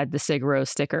 had the Sig Rose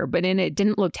sticker, but it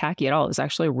didn't look tacky at all. It was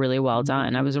actually really well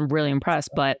done. I was really impressed,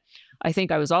 but I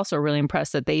think I was also really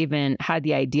impressed that they even had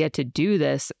the idea to do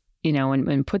this,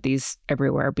 and put these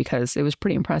everywhere, because it was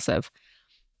pretty impressive.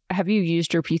 Have you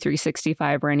used your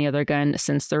P365 or any other gun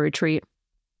since the retreat?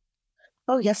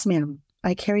 Oh, yes, ma'am.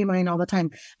 I carry mine all the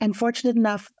time. I'm fortunate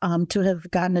enough to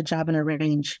have gotten a job in a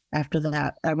range after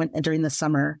that. I went during the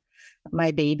summer.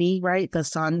 My baby, right, the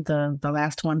son, the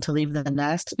last one to leave the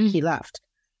nest, he left.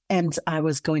 And I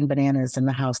was going bananas in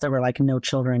the house. There were like no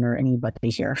children or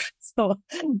anybody here. So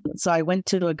I went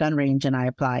to a gun range and I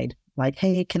applied, like,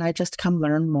 hey, can I just come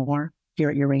learn more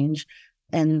here at your range?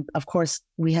 And of course,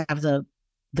 we have the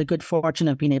good fortune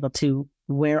of being able to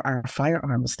wear our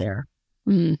firearms there.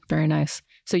 Very nice.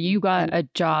 So you got a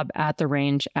job at the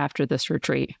range after this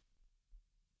retreat?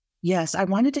 Yes, I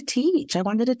wanted to teach. I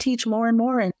wanted to teach more and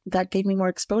more, and that gave me more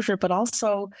exposure. But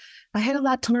also, I had a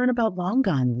lot to learn about long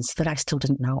guns that I still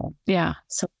didn't know. Yeah.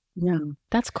 So, yeah.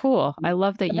 That's cool. I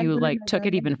love that you took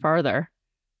it even farther.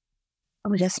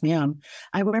 Oh, yes, ma'am.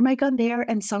 I wear my gun there,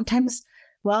 and sometimes,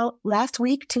 last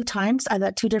week, 2 times, I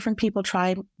let 2 different people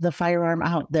try the firearm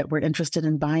out that were interested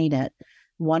in buying it.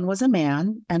 One was a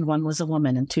man and one was a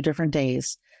woman, in 2 different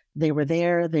days. They were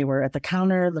there. They were at the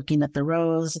counter looking at the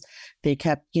Rose. They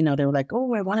kept, they were like,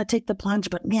 oh, I want to take the plunge,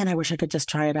 but man, I wish I could just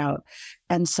try it out.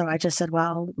 And so I just said,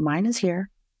 well, mine is here.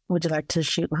 Would you like to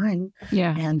shoot mine?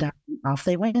 Yeah. And off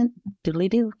they went,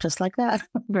 doodly-doo, just like that.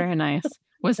 Very nice.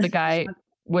 Was the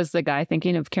guy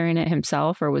thinking of carrying it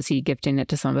himself, or was he gifting it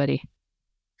to somebody?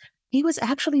 He was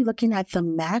actually looking at the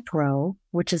Macro,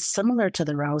 which is similar to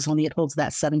the Rose, only it holds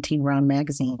that 17-round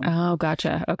magazine. Oh,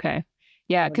 gotcha. Okay.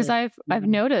 Yeah, because I've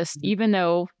noticed, even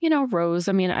though, Rose,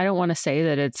 I mean, I don't want to say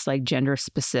that it's like gender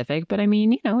specific, but I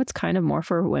mean, it's kind of more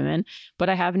for women. But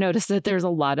I have noticed that there's a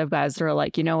lot of guys that are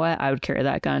like, you know what, I would carry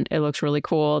that gun. It looks really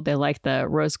cool. They like the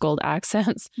rose gold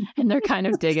accents and they're kind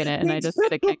of digging it. And I just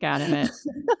get a kick out of it.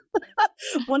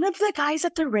 One of the guys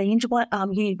at the range,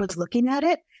 he was looking at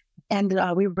it, and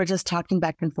we were just talking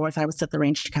back and forth. I was at the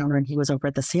range counter and he was over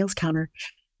at the sales counter.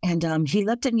 And he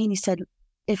looked at me and he said,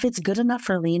 if it's good enough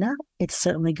for Lena, it's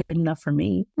certainly good enough for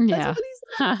me. Yeah.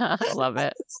 Love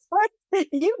it.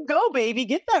 You go, baby.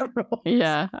 Get that role.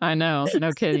 Yeah, I know.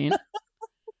 No kidding.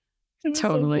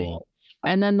 Totally. So cool.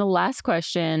 And then the last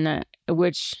question,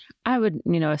 which I would,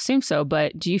 assume so,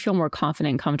 but do you feel more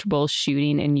confident and comfortable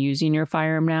shooting and using your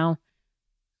firearm now?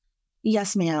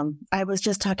 Yes, ma'am. I was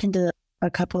just talking to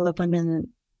a couple of women,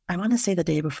 I want to say the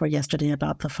day before yesterday,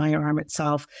 about the firearm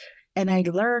itself. And I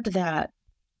learned that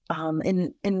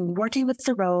in working with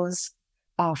the Rose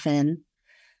often,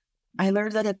 I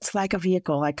learned that it's like a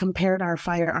vehicle. I compared our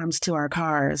firearms to our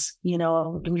cars.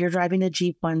 You're driving a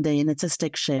Jeep one day and it's a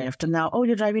stick shift. And now,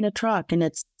 you're driving a truck and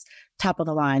it's top of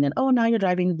the line. And now you're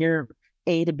driving your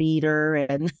A to beater.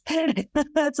 And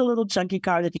that's a little chunky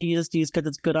car that you just use because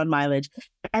it's good on mileage.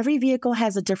 Every vehicle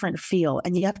has a different feel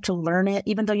and you have to learn it.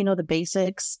 Even though you know the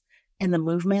basics and the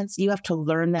movements, you have to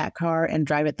learn that car and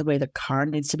drive it the way the car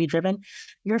needs to be driven.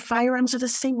 Your firearms are the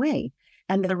same way.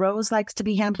 And the Rose likes to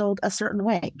be handled a certain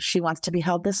way. She wants to be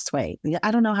held this way.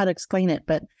 I don't know how to explain it,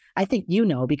 but I think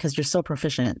because you're so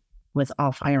proficient with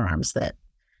all firearms that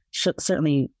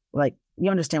certainly, you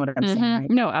understand what I'm saying,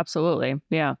 right? No, absolutely.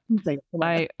 Yeah.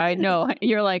 I know.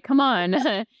 You're like, come on,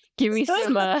 give me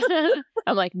some.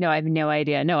 I'm like, no, I have no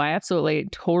idea. No, I absolutely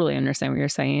totally understand what you're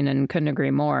saying and couldn't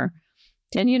agree more.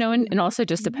 And, and also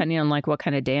just depending on what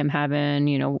kind of day I'm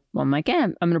having, I'm like,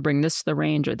 I'm going to bring this to the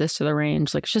range or this to the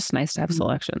range. It's just nice to have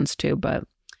selections too. But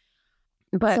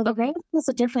so the Rose is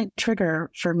a different trigger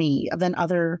for me than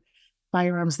other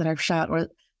firearms that I've shot.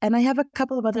 And I have a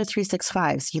couple of other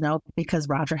 365s, because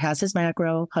Roger has his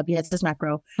macro, hubby has his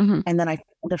macro. Mm-hmm. And then I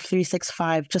found a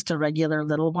 365, just a regular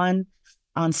little one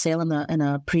on sale in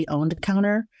a pre-owned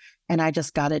counter. And I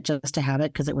just got it just to have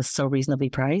it because it was so reasonably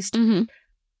priced. Mm-hmm.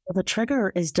 The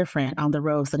trigger is different on the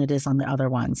Rose than it is on the other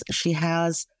ones. She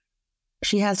has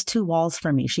two walls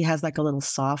for me. She has a little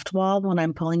soft wall when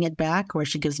I'm pulling it back where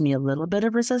she gives me a little bit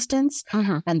of resistance.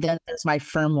 Mm-hmm. And then there's my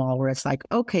firm wall where it's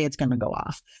okay, it's going to go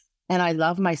off. And I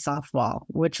love my soft wall,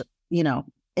 which, in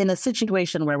a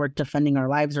situation where we're defending our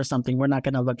lives or something, we're not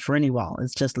going to look for any wall.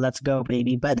 It's just, let's go,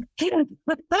 baby. But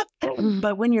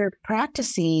when you're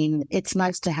practicing, it's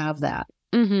nice to have that.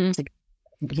 Mm-hmm.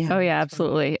 Yeah. Oh, yeah,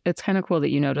 absolutely. It's kind of cool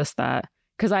that you noticed that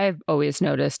because I've always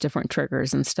noticed different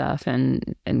triggers and stuff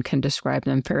and can describe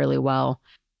them fairly well.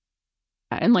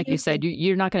 And like you said,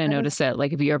 you're not going to notice it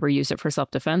if you ever use it for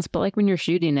self-defense, but when you're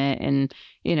shooting it and,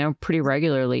 pretty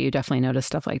regularly, you definitely notice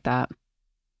stuff like that.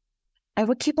 I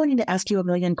would keep wanting to ask you a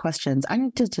million questions. I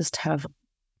need to just have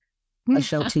a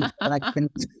show too.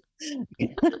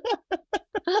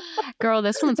 Girl,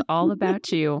 this one's all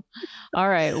about you. All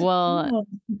right. Well,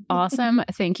 awesome.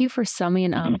 Thank you for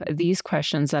summing up these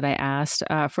questions that I asked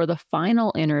for the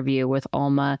final interview with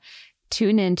Alma.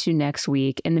 Tune into next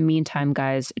week. In the meantime,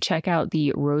 guys, check out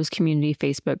the Rose Community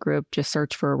Facebook group. Just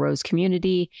search for Rose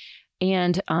Community.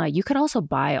 And you could also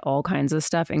buy all kinds of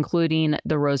stuff, including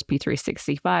the Rose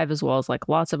P365, as well as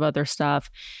lots of other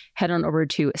stuff. Head on over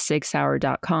to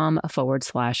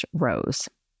sigsauer.com/Rose.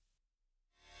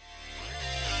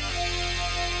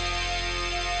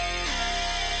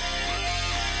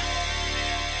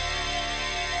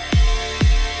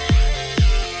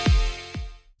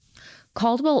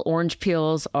 Caldwell orange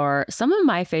peels are some of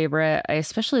my favorite. I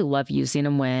especially love using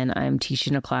them when I'm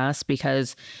teaching a class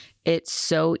because it's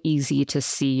so easy to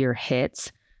see your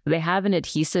hits. They have an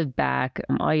adhesive back.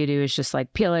 All you do is just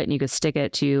peel it and you could stick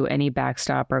it to any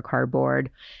backstop or cardboard.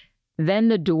 Then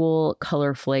the dual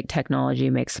color flake technology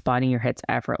makes spotting your hits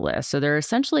effortless. So they're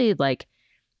essentially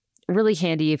really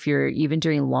handy if you're even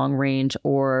doing long range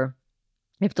or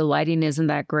if the lighting isn't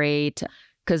that great.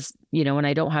 Because, when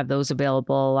I don't have those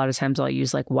available, a lot of times I'll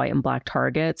use white and black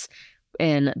targets.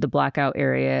 And the blackout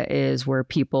area is where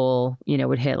people,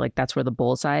 would hit, that's where the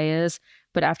bullseye is.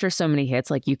 But after so many hits,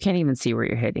 you can't even see where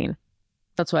you're hitting.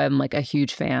 That's why I'm a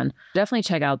huge fan. Definitely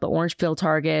check out the orange peel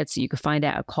targets. You can find it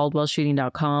at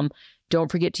caldwellshooting.com.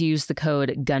 Don't forget to use the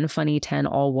code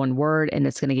GUNFUNNY10, all one word, and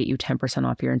it's going to get you 10%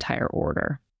 off your entire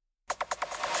order.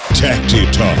 Tacti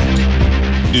Talk.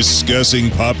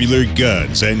 Discussing popular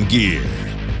guns and gear.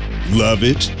 Love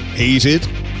it? Hate it?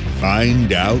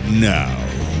 Find out now.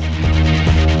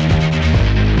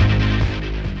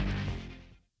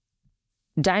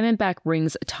 Diamondback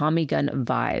brings Tommy gun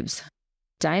vibes.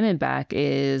 Diamondback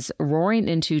is roaring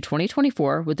into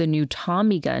 2024 with a new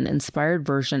Tommy gun inspired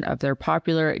version of their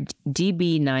popular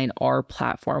DB9R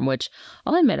platform, which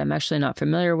I'll admit I'm actually not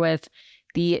familiar with.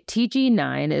 The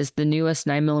TG9 is the newest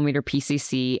 9mm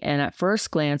PCC, and at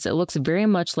first glance, it looks very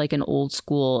much like an old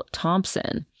school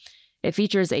Thompson. It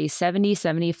features a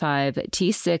 70-75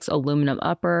 T6 aluminum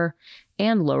upper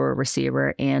and lower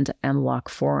receiver and M-LOK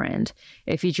forend.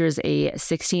 It features a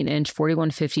 16-inch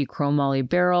 4150 chrome moly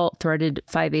barrel, threaded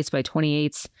 5/8 by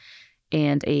 28,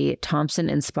 and a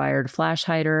Thompson-inspired flash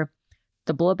hider.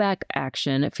 The blowback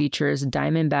action features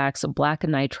Diamondback's Black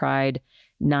Nitride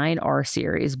 9R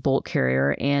series bolt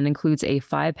carrier and includes a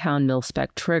 5-pound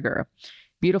mil-spec trigger.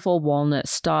 Beautiful walnut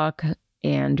stock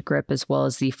and grip, as well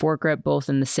as the foregrip, both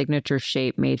in the signature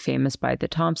shape made famous by the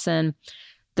Thompson.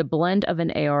 The blend of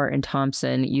an AR and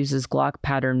Thompson uses Glock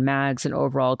pattern mags and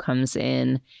overall comes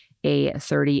in a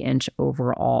 30-inch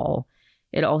overall.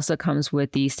 It also comes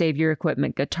with the Save Your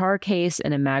Equipment guitar case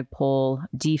and a Magpul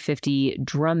D50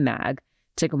 drum mag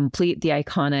to complete the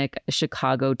iconic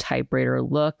Chicago typewriter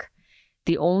look.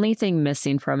 The only thing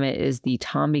missing from it is the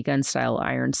Tommy gun style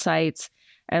iron sights.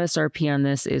 MSRP on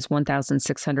this is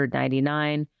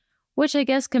 $1,699, which I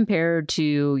guess compared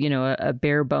to, a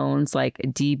bare bones like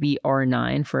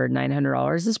DBR9 for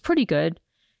 $900 is pretty good,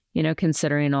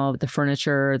 considering all of the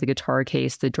furniture, the guitar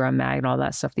case, the drum mag, and all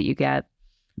that stuff that you get.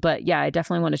 But yeah, I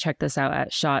definitely want to check this out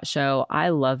at SHOT Show. I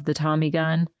love the Tommy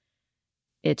gun.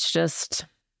 It's just,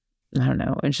 I don't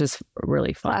know, it's just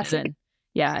really fun. Classic. And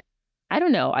yeah, I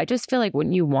don't know. I just feel like,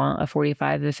 wouldn't you want a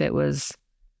 45 if it was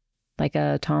like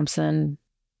a Thompson?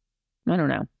 I don't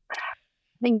know.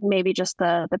 I think maybe just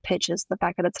the pitch is the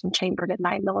fact that it's chambered at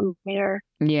 9mm.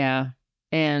 Yeah.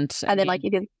 And then like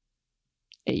you can,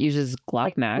 it uses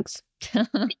Glock mags.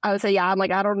 I would say, yeah, I'm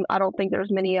like, I don't think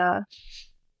there's many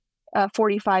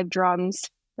 45 drums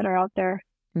that are out there.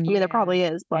 I mean, there probably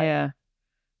is, but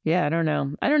yeah, I don't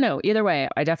know. Either way,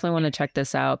 I definitely want to check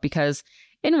this out because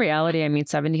in reality, I mean,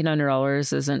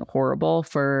 $1,700 isn't horrible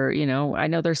for, I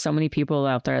know there's so many people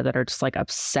out there that are just like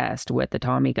obsessed with the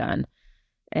Tommy gun.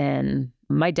 And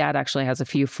my dad actually has a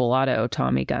few full auto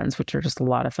Tommy guns, which are just a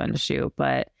lot of fun to shoot.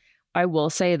 But I will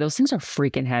say those things are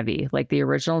freaking heavy. Like the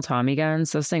original Tommy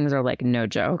guns, those things are like no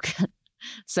joke.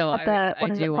 So like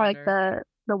the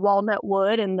walnut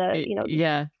wood and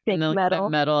the, big metal.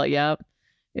 Metal. Yep.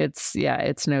 It's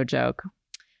no joke.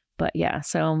 But yeah,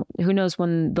 so who knows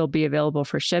when they'll be available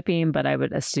for shipping, but I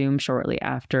would assume shortly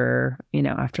after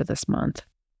this month.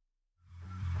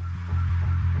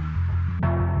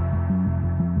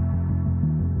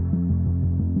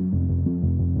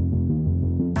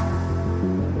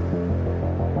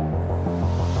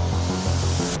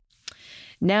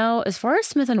 Now, as far as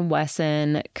Smith &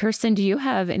 Wesson, Kirsten, do you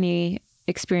have any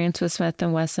experience with Smith &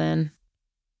 Wesson?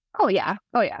 Oh, yeah.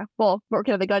 Well,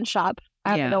 working at the gun shop,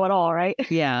 I have to know it all, right?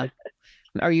 Yeah.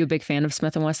 Are you a big fan of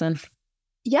Smith & Wesson?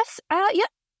 Yes. Yeah,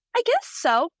 I guess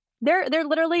so. They're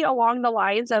literally along the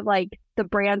lines of like the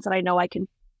brands that I know I can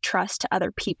trust to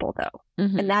other people, though.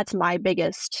 Mm-hmm. And that's my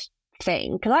biggest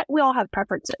thing because we all have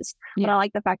preferences. Yeah. But I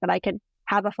like the fact that I can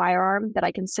have a firearm that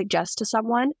I can suggest to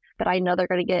someone that I know they're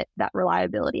going to get that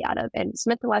reliability out of. And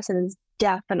Smith & Wesson is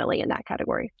definitely in that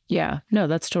category. Yeah, no,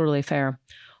 that's totally fair.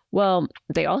 Well,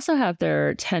 they also have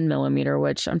their 10mm,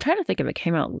 which I'm trying to think if it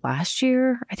came out last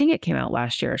year. I think it came out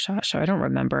last year at SHOT Show. I don't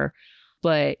remember.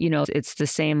 But, it's the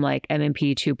same like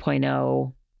M&P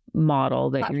 2.0 model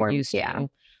that platform, you're used to.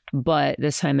 But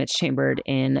this time it's chambered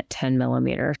in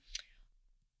 10mm.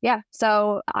 Yeah,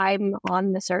 so I'm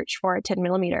on the search for a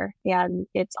 10mm, and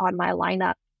it's on my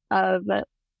lineup of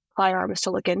firearms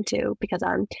to look into because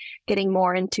I'm getting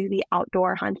more into the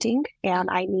outdoor hunting, and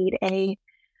I need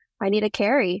a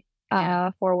carry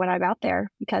for when I'm out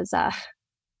there because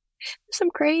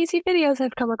some crazy videos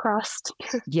I've come across.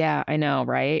 Yeah, I know,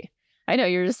 right? I know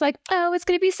you're just like, oh, it's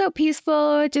going to be so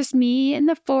peaceful, just me in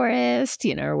the forest,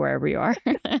 or wherever you are.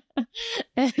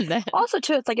 Then, also,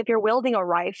 too, it's like if you're wielding a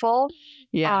rifle,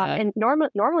 and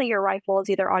normally your rifle is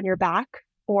either on your back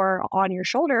or on your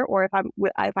shoulder, or if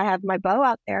I have my bow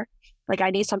out there, like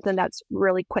I need something that's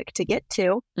really quick to get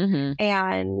to,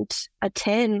 and a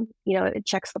 10, it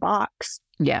checks the box.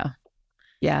 Yeah,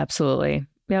 absolutely.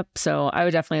 Yep. So I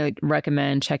would definitely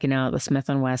recommend checking out the Smith &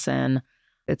 Wesson.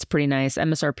 It's pretty nice.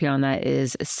 MSRP on that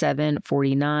is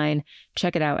 $749.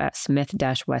 Check it out at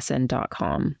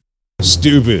smith-wesson.com.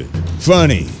 Stupid,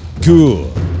 funny,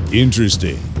 cool,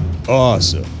 interesting,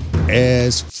 awesome,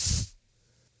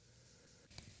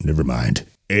 never mind.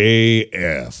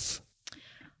 AF.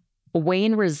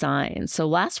 Wayne resigned. So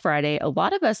last Friday, a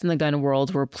lot of us in the gun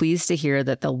world were pleased to hear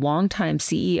that the longtime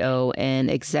CEO and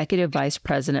executive vice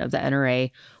president of the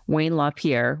NRA, Wayne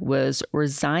LaPierre, was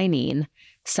resigning,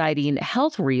 citing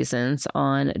health reasons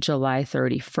on July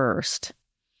 31st.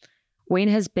 Wayne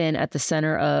has been at the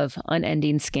center of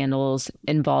unending scandals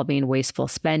involving wasteful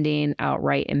spending,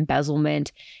 outright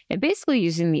embezzlement, and basically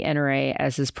using the NRA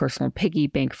as his personal piggy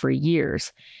bank for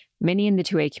years. Many in the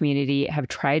 2A community have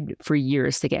tried for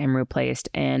years to get him replaced,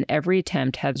 and every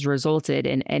attempt has resulted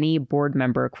in any board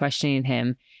member questioning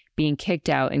him being kicked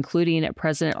out, including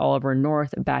President Oliver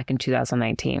North back in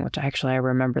 2019, which I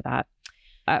remember that.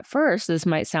 At first, this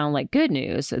might sound like good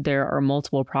news. There are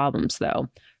multiple problems, though.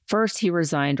 First, he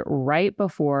resigned right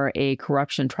before a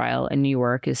corruption trial in New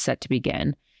York is set to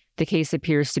begin. The case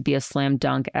appears to be a slam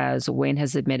dunk, as Wayne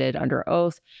has admitted under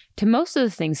oath to most of the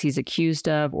things he's accused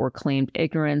of or claimed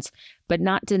ignorance, but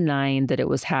not denying that it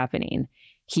was happening.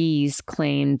 He's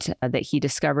claimed that he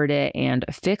discovered it and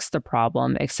fixed the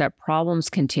problem, except problems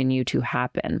continue to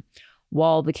happen.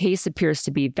 While the case appears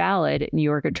to be valid, New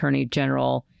York Attorney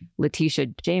General Letitia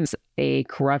James, a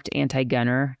corrupt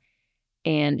anti-gunner,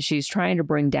 and she's trying to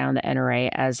bring down the NRA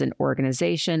as an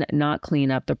organization, not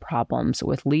clean up the problems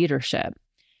with leadership.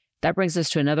 That brings us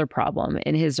to another problem.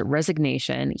 In his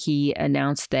resignation, he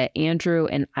announced that Andrew,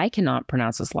 and I cannot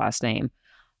pronounce his last name,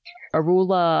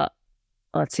 Arulanandam,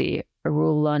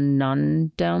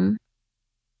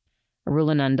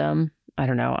 I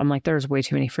don't know. I'm like, there's way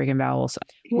too many freaking vowels.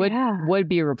 Would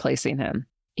be replacing him.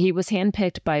 He was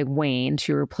handpicked by Wayne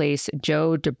to replace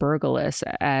Joe DeBurgalis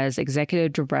as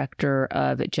executive director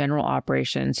of general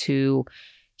operations, who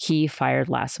he fired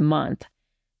last month.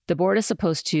 The board is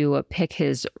supposed to pick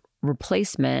his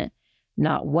replacement,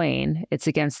 not Wayne. It's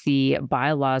against the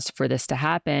bylaws for this to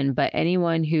happen, but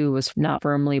anyone who was not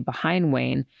firmly behind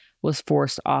Wayne was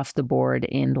forced off the board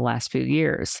in the last few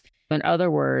years. In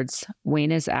other words,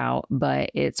 Wayne is out,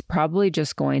 but it's probably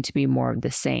just going to be more of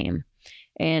the same.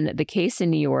 And the case in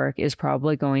New York is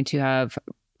probably going to have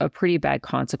a pretty bad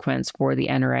consequence for the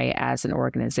NRA as an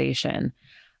organization.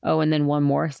 Oh, and then one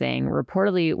more thing.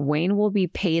 Reportedly, Wayne will be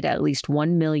paid at least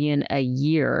 $1 million a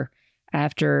year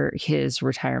after his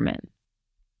retirement.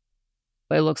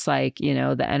 It looks like, the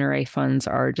NRA funds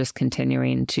are just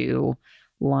continuing to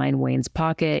line Wayne's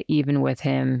pocket, even with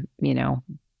him,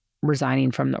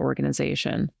 resigning from the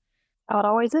organization. How it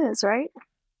always is, right?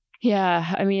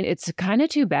 Yeah, I mean, it's kind of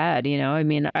too bad,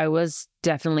 I was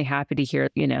definitely happy to hear,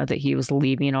 that he was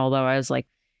leaving, although I was like,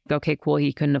 okay, cool.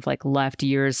 He couldn't have left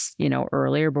years,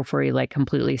 earlier before he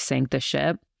completely sank the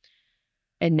ship.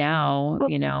 And now,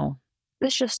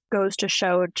 This just goes to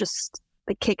show just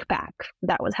the kickback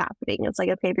that was happening. It's like,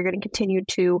 okay, if you're going to continue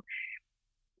to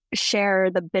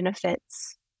share the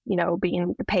benefits,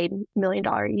 being paid $1 million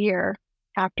a year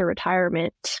after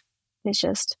retirement, it's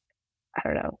just, I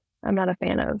don't know. I'm not a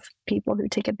fan of people who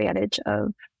take advantage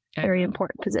of very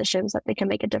important positions that they can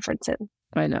make a difference in.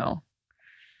 I know.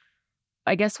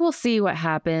 I guess we'll see what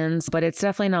happens, but it's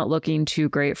definitely not looking too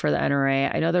great for the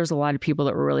NRA. I know there's a lot of people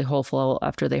that were really hopeful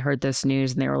after they heard this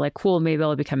news, and they were like, cool, maybe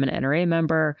I'll become an NRA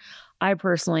member. I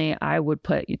would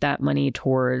put that money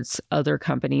towards other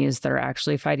companies that are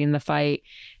actually fighting the fight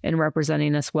and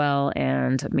representing us well,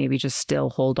 and maybe just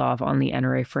still hold off on the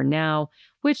NRA for now,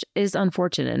 which is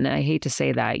unfortunate. And I hate to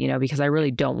say that, because I really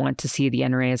don't want to see the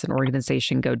NRA as an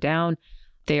organization go down.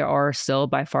 They are still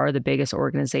by far the biggest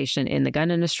organization in the gun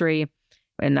industry,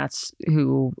 and that's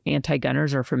who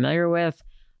anti-gunners are familiar with.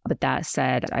 But that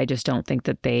said, I just don't think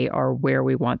that they are where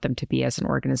we want them to be as an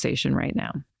organization right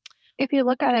now. If you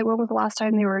look at it, when was the last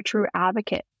time they were a true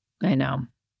advocate? I know.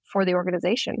 For the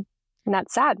organization? And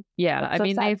that's sad. Yeah, that's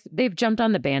so sad. They've jumped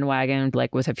on the bandwagon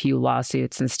with a few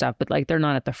lawsuits and stuff, but they're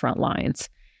not at the front lines.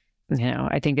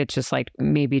 I think it's just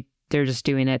maybe they're just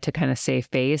doing it to kind of save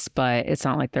face, but it's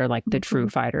not like they're the true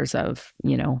fighters of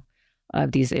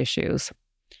of these issues.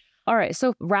 All right,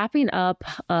 so wrapping up,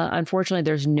 unfortunately,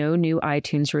 there's no new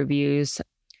iTunes reviews.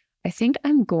 I think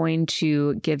I'm going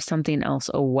to give something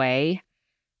else away.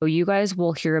 You guys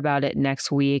will hear about it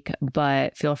next week,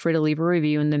 but feel free to leave a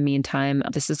review in the meantime.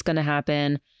 This is going to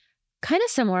happen kind of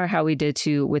similar how we did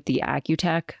with the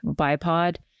Accutech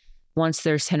bipod. Once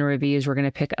there's 10 reviews, we're going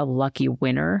to pick a lucky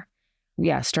winner.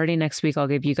 Yeah, starting next week, I'll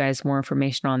give you guys more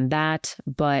information on that.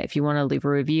 But if you want to leave a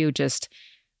review, just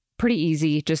pretty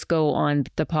easy. Just go on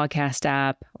the podcast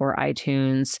app or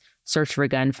iTunes, search for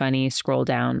Gun Funny, scroll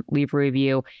down, leave a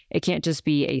review. It can't just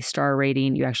be a star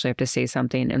rating. You actually have to say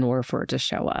something in order for it to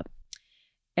show up.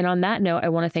 And on that note, I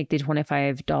want to thank the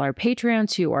 $25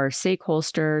 Patreons who are Sake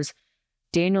Holsters,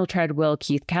 Daniel Treadwell,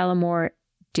 Keith Callamore,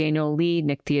 Daniel Lee,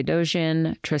 Nick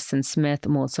Theodosian, Tristan Smith,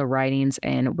 Melissa Ridings,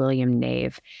 and William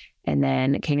Nave. And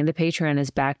then King of the Patreon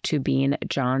is back to being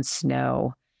Jon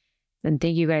Snow. And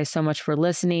thank you guys so much for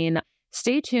listening.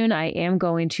 Stay tuned. I am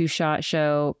going to SHOT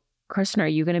Show. Kristen, are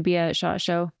you going to be at SHOT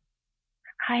Show?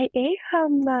 I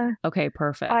am. Okay,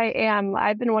 perfect. I am.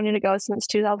 I've been wanting to go since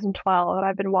 2012, and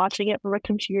I've been watching it from a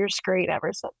computer screen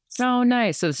ever since. Oh,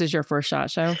 nice. So this is your first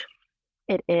SHOT Show?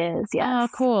 It is, yes. Oh,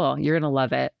 cool. You're going to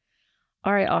love it.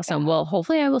 All right, awesome. Well,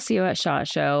 hopefully I will see you at SHOT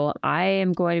Show. I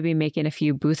am going to be making a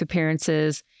few booth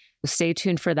appearances. Stay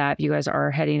tuned for that. If you guys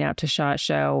are heading out to SHOT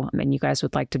Show and you guys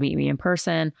would like to meet me in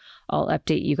person, I'll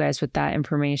update you guys with that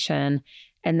information.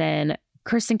 And then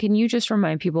Kristen, can you just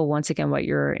remind people once again what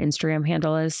your Instagram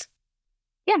handle is?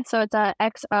 Yeah, so it's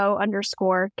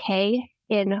XO_K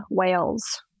in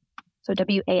Wales. So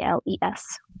WALES.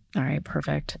 All right,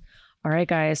 perfect. All right,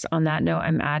 guys. On that note,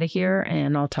 I'm out of here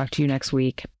and I'll talk to you next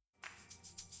week.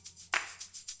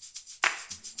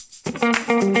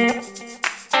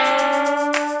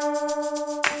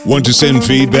 Want to send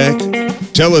feedback?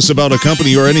 Tell us about a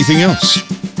company or anything else.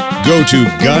 Go to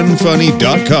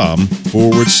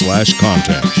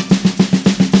gunfunny.com/contact.